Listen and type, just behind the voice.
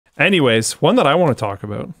Anyways, one that I want to talk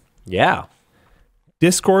about. Yeah.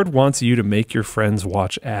 Discord wants you to make your friends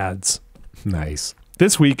watch ads. Nice.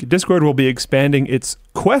 This week, Discord will be expanding its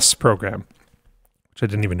Quests program, which I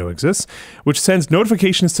didn't even know exists, which sends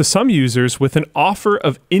notifications to some users with an offer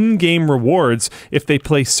of in-game rewards if they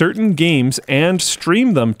play certain games and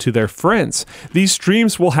stream them to their friends. These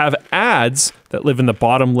streams will have ads that live in the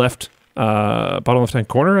bottom left-hand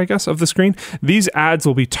corner, I guess, of the screen. These ads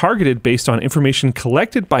will be targeted based on information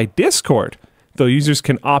collected by Discord, though users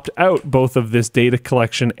can opt out both of this data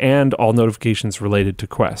collection and all notifications related to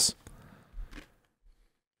quests.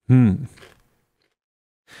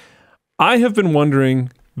 I have been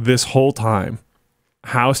wondering this whole time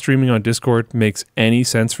how streaming on Discord makes any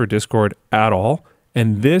sense for Discord at all,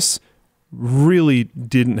 and this really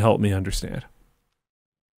didn't help me understand.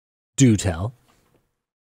 Do tell.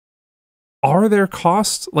 Are there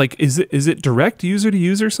costs? Like, is it direct user to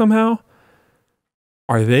user somehow?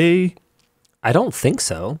 Are they? I don't think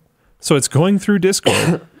so. So it's going through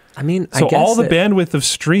Discord. I mean, so I guess all the bandwidth of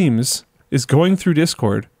streams is going through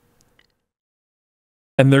Discord,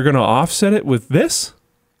 and they're going to offset it with this?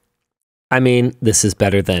 I mean, this is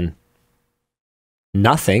better than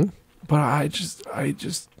nothing. But I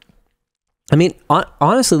mean,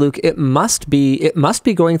 honestly, Luke, it must be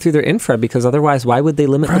going through their infra, because otherwise, why would they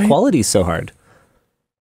limit the quality so hard?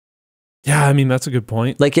 Yeah, I mean, that's a good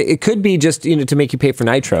point. Like, it could be just, to make you pay for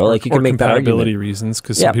Nitro. Like, you can make that argument. Compatibility reasons,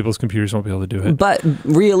 because some people's computers won't be able to do it. But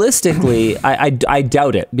realistically, I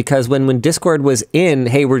doubt it, because when Discord was in,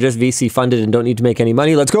 hey, we're just VC funded and don't need to make any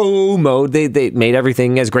money, let's go mode, they made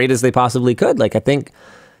everything as great as they possibly could. Like, I think,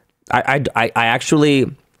 I actually,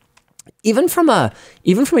 even from a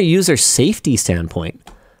user safety standpoint,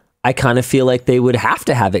 I kind of feel like they would have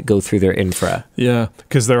to have it go through their infra. Yeah,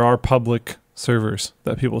 because there are public servers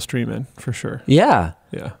that people stream in, for sure. Yeah.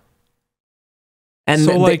 Yeah. And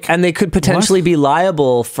so, and they could potentially be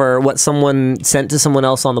liable for what someone sent to someone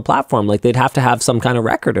else on the platform. Like, they'd have to have some kind of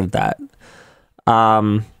record of that.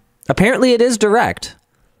 Apparently it is direct.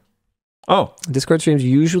 Oh. Discord streams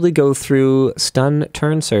usually go through stun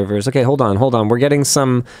turn servers. Okay, hold on. We're getting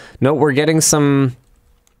some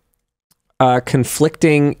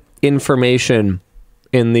conflicting information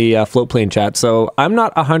in the Floatplane chat, so I'm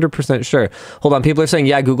not 100% sure. Hold on, people are saying,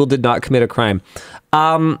 yeah, Google did not commit a crime.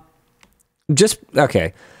 Okay.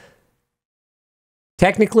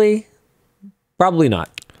 Technically, probably not.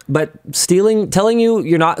 But telling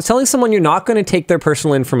someone you're not going to take their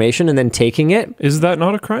personal information and then taking it. Is that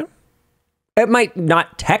not a crime? It might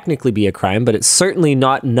not technically be a crime, but it's certainly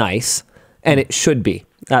not nice, and it should be.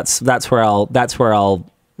 That's where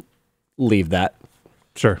I'll leave that.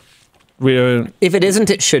 Sure. If it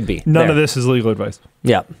isn't, it should be. None of this is legal advice.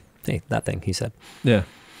 Yeah. Hey, that thing he said. Yeah.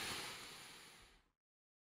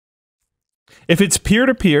 If it's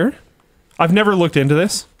peer-to-peer, I've never looked into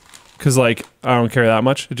this because, I don't care that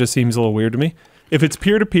much. It just seems a little weird to me. If it's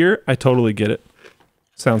peer-to-peer, I totally get it.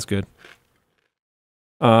 Sounds good.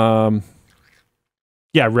 Yeah,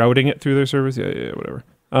 routing it through their service. Yeah, whatever.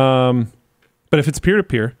 But if it's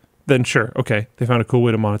peer-to-peer, then sure. Okay, they found a cool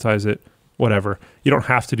way to monetize it. Whatever. You don't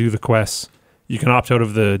have to do the quests. You can opt out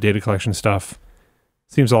of the data collection stuff.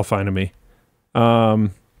 Seems all fine to me. How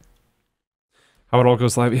it all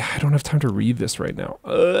goes live. Yeah, I don't have time to read this right now.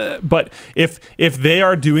 But if they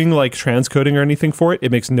are doing transcoding or anything for it,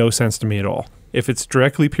 it makes no sense to me at all. If it's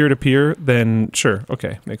directly peer-to-peer, then sure.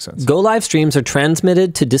 Okay, makes sense. Go Live streams are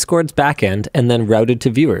transmitted to Discord's backend and then routed to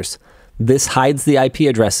viewers. This hides the IP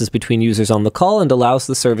addresses between users on the call and allows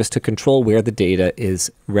the service to control where the data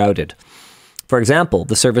is routed. For example,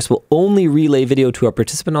 the service will only relay video to a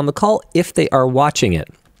participant on the call if they are watching it.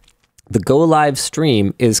 The Go Live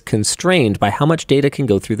stream is constrained by how much data can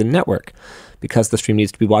go through the network. Because the stream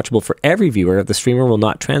needs to be watchable for every viewer, the streamer will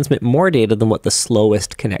not transmit more data than what the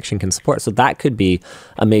slowest connection can support. So that could be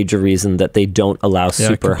a major reason that they don't allow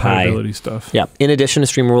super high stuff. Yeah. In addition, a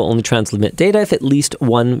streamer will only transmit data if at least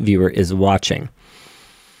one viewer is watching.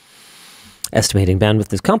 Estimating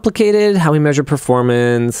bandwidth is complicated. How we measure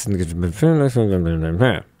performance. So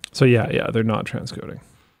yeah, they're not transcoding.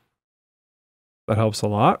 That helps a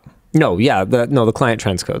lot. No, yeah, the client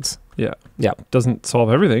transcodes. Yeah. Yeah. Doesn't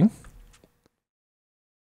solve everything.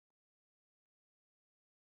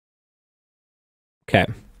 Okay.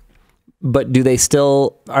 But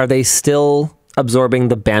are they still absorbing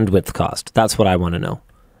the bandwidth cost? That's what I want to know.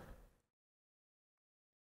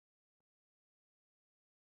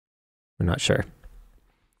 I'm not sure.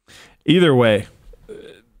 Either way,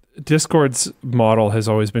 Discord's model has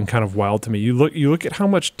always been kind of wild to me. You look at how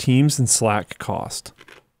much Teams and Slack cost.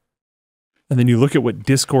 And then you look at what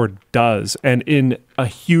Discord does, and in a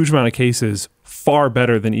huge amount of cases, far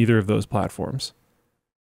better than either of those platforms.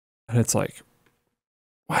 And it's like,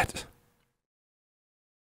 what?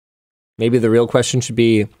 Maybe the real question should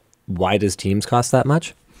be, why does Teams cost that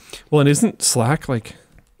much? Well, and isn't Slack like...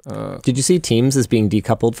 Did you see Teams is being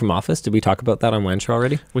decoupled from Office? Did we talk about that on Wednesday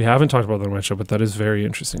already? We haven't talked about that on my show, but that is very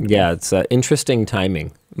interesting. Yeah, it's interesting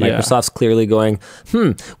timing. Yeah. Microsoft's clearly going,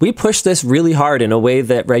 we pushed this really hard in a way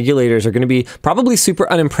that regulators are going to be probably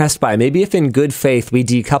super unimpressed by. Maybe if in good faith we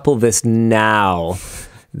decouple this now,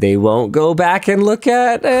 they won't go back and look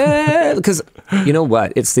at it. Because you know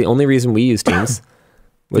what? It's the only reason we use Teams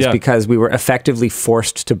was because we were effectively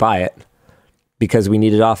forced to buy it because we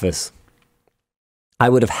needed Office. I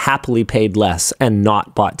would have happily paid less and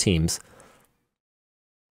not bought Teams.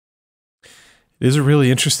 It is a really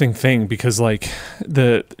interesting thing because like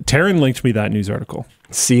Taryn linked me that news article.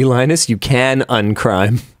 See, Linus, you can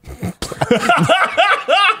uncrime.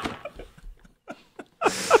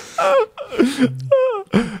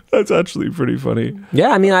 That's actually pretty funny. Yeah,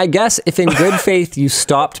 I mean, I guess if in good faith you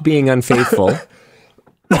stopped being unfaithful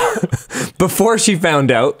before she found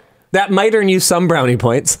out, that might earn you some brownie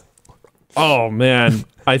points. Oh man,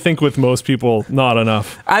 I think with most people, not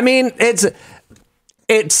enough. I mean, it's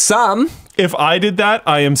some. If I did that,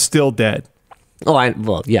 I am still dead. Oh,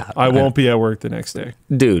 yeah. I won't be at work the next day.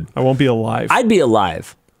 Dude. I won't be alive. I'd be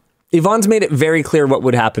alive. Yvonne's made it very clear what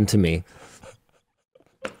would happen to me.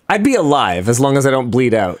 I'd be alive as long as I don't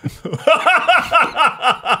bleed out.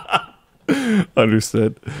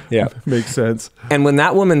 Understood. Yeah. Makes sense. And when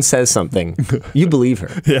that woman says something, you believe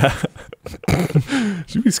her. Yeah.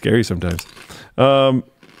 She'd be scary sometimes. What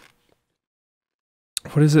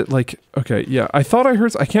is it like? Okay, yeah. I thought I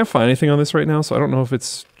heard... I can't find anything on this right now, so I don't know if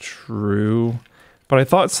it's true. But I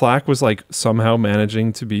thought Slack was like somehow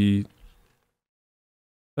managing to be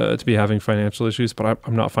having financial issues, but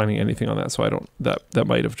I'm not finding anything on that, so I don't... That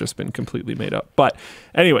might have just been completely made up. But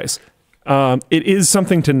anyways... it is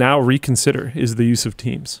something to now reconsider, is the use of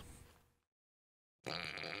Teams.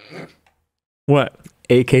 What?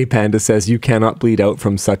 AK Panda says you cannot bleed out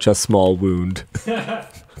from such a small wound.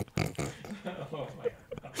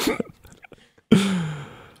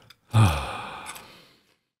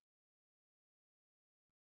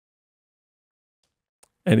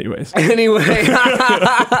 Anyways. Anyway.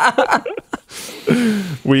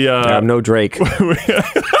 I'm no Drake.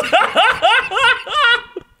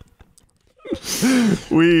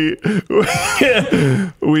 we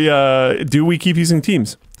keep using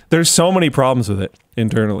Teams? There's so many problems with it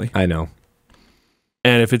internally. I know.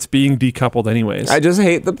 And if it's being decoupled anyways. I just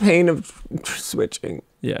hate the pain of switching.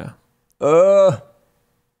 Yeah.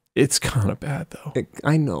 It's kind of bad though.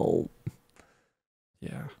 I know.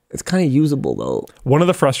 Yeah. It's kind of usable though. One of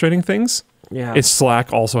the frustrating things is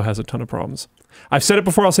Slack also has a ton of problems. I've said it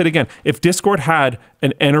before, I'll say it again. If Discord had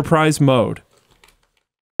an enterprise mode,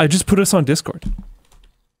 I'd just put us on Discord.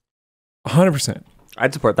 100%.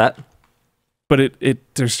 I'd support that. But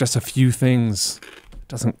there's just a few things. It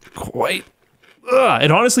doesn't quite...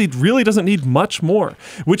 it honestly really doesn't need much more,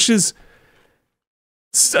 which is,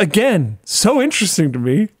 again, so interesting to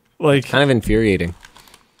me. Like, kind of infuriating.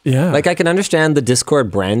 Yeah. Like, I can understand the Discord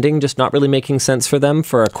branding just not really making sense for them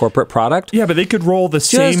for a corporate product. Yeah, but they could roll the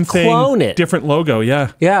same thing, clone it. Different logo,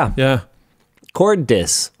 yeah. Yeah. Yeah. Cord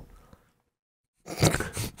dis.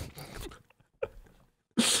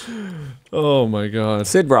 Oh my god.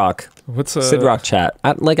 Sid Rock. What's Sid Rock chat?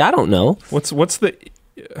 I don't know. What's the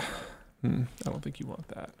I don't think you want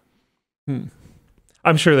that.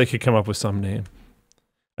 I'm sure they could come up with some name.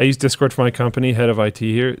 I use Discord for my company, head of IT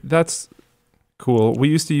here. That's cool. We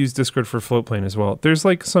used to use Discord for Floatplane as well. There's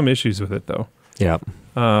like some issues with it though. Yeah.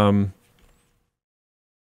 I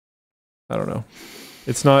don't know.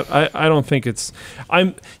 It's not I don't think it's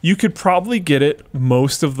you could probably get it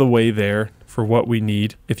most of the way there for what we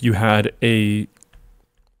need if you had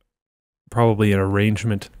probably an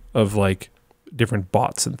arrangement of like different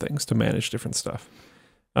bots and things to manage different stuff.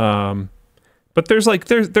 But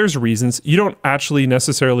there's reasons. You don't actually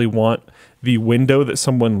necessarily want the window that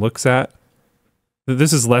someone looks at.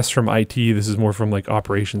 This is less from IT, this is more from like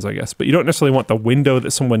operations, I guess. But you don't necessarily want the window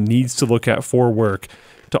that someone needs to look at for work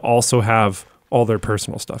to also have all their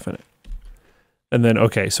personal stuff in it. And then,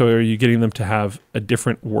 okay, so are you getting them to have a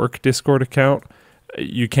different work Discord account?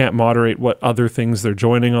 You can't moderate what other things they're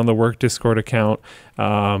joining on the work Discord account.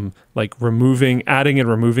 Like adding and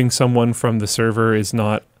removing someone from the server is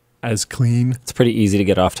not as clean. It's pretty easy to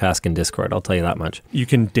get off task in Discord, I'll tell you that much. You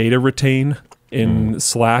can data retain in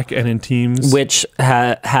Slack and in Teams. Which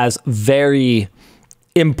has very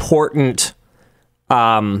important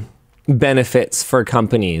benefits for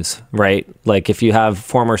companies, right? Like if you have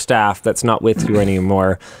former staff that's not with you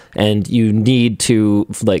anymore and you need to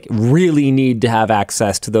really need to have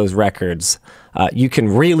access to those records, you can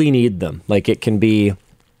really need them. Like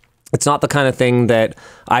it's not the kind of thing that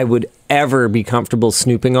I would ever be comfortable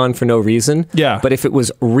snooping on for no reason. Yeah. But if it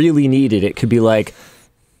was really needed, it could be like,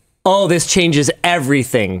 oh, this changes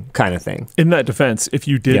everything kind of thing. In that defense, if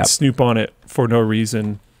you did snoop on it for no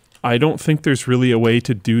reason, I don't think there's really a way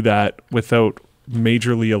to do that without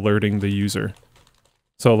majorly alerting the user.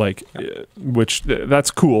 So which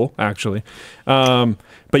that's cool actually. But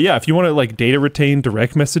yeah, if you want to data retain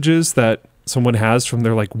direct messages that someone has from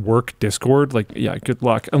their work Discord, good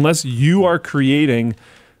luck. Unless you are creating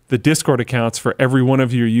the Discord accounts for every one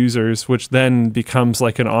of your users, which then becomes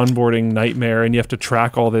an onboarding nightmare and you have to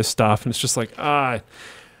track all this stuff. And it's just I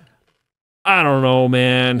don't know,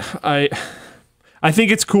 man. I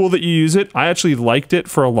think it's cool that you use it. I actually liked it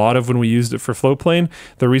for a lot of when we used it for Floatplane.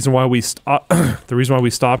 The reason why we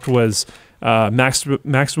stopped was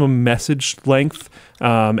maximum message length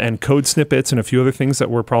and code snippets and a few other things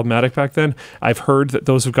that were problematic back then. I've heard that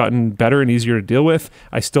those have gotten better and easier to deal with.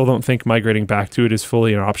 I still don't think migrating back to it is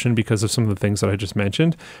fully an option because of some of the things that I just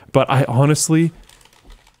mentioned. But I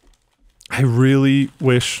really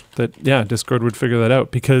wish that Discord would figure that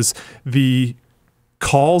out, because the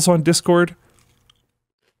calls on Discord,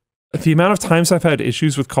 the amount of times I've had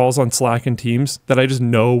issues with calls on Slack and Teams that I just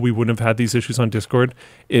know we wouldn't have had these issues on Discord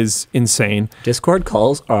is insane. Discord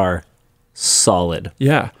calls are solid.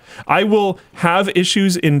 Yeah. I will have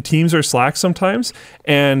issues in Teams or Slack sometimes,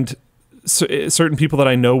 and certain people that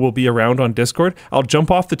I know will be around on Discord. I'll jump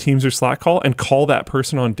off the Teams or Slack call and call that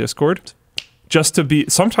person on Discord. Just to be,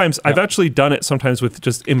 sometimes I've actually done it sometimes with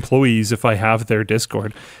just employees if I have their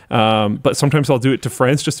Discord. But sometimes I'll do it to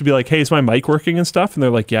friends just to be like, hey, is my mic working and stuff? And they're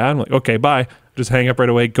like, yeah. I'm like, okay, bye. Just hang up right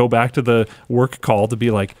away, go back to the work call to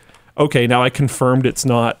be like, okay, now I confirmed it's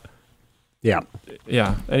not. Yeah.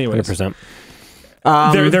 Yeah. Anyways. 100%.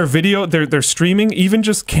 Their video, their streaming, even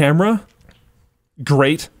just camera,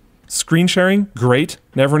 great. Screen sharing, great.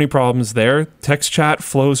 Never any problems there. Text chat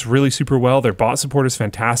flows really super well. Their bot support is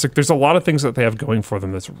fantastic. There's a lot of things that they have going for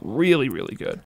them that's really, really good.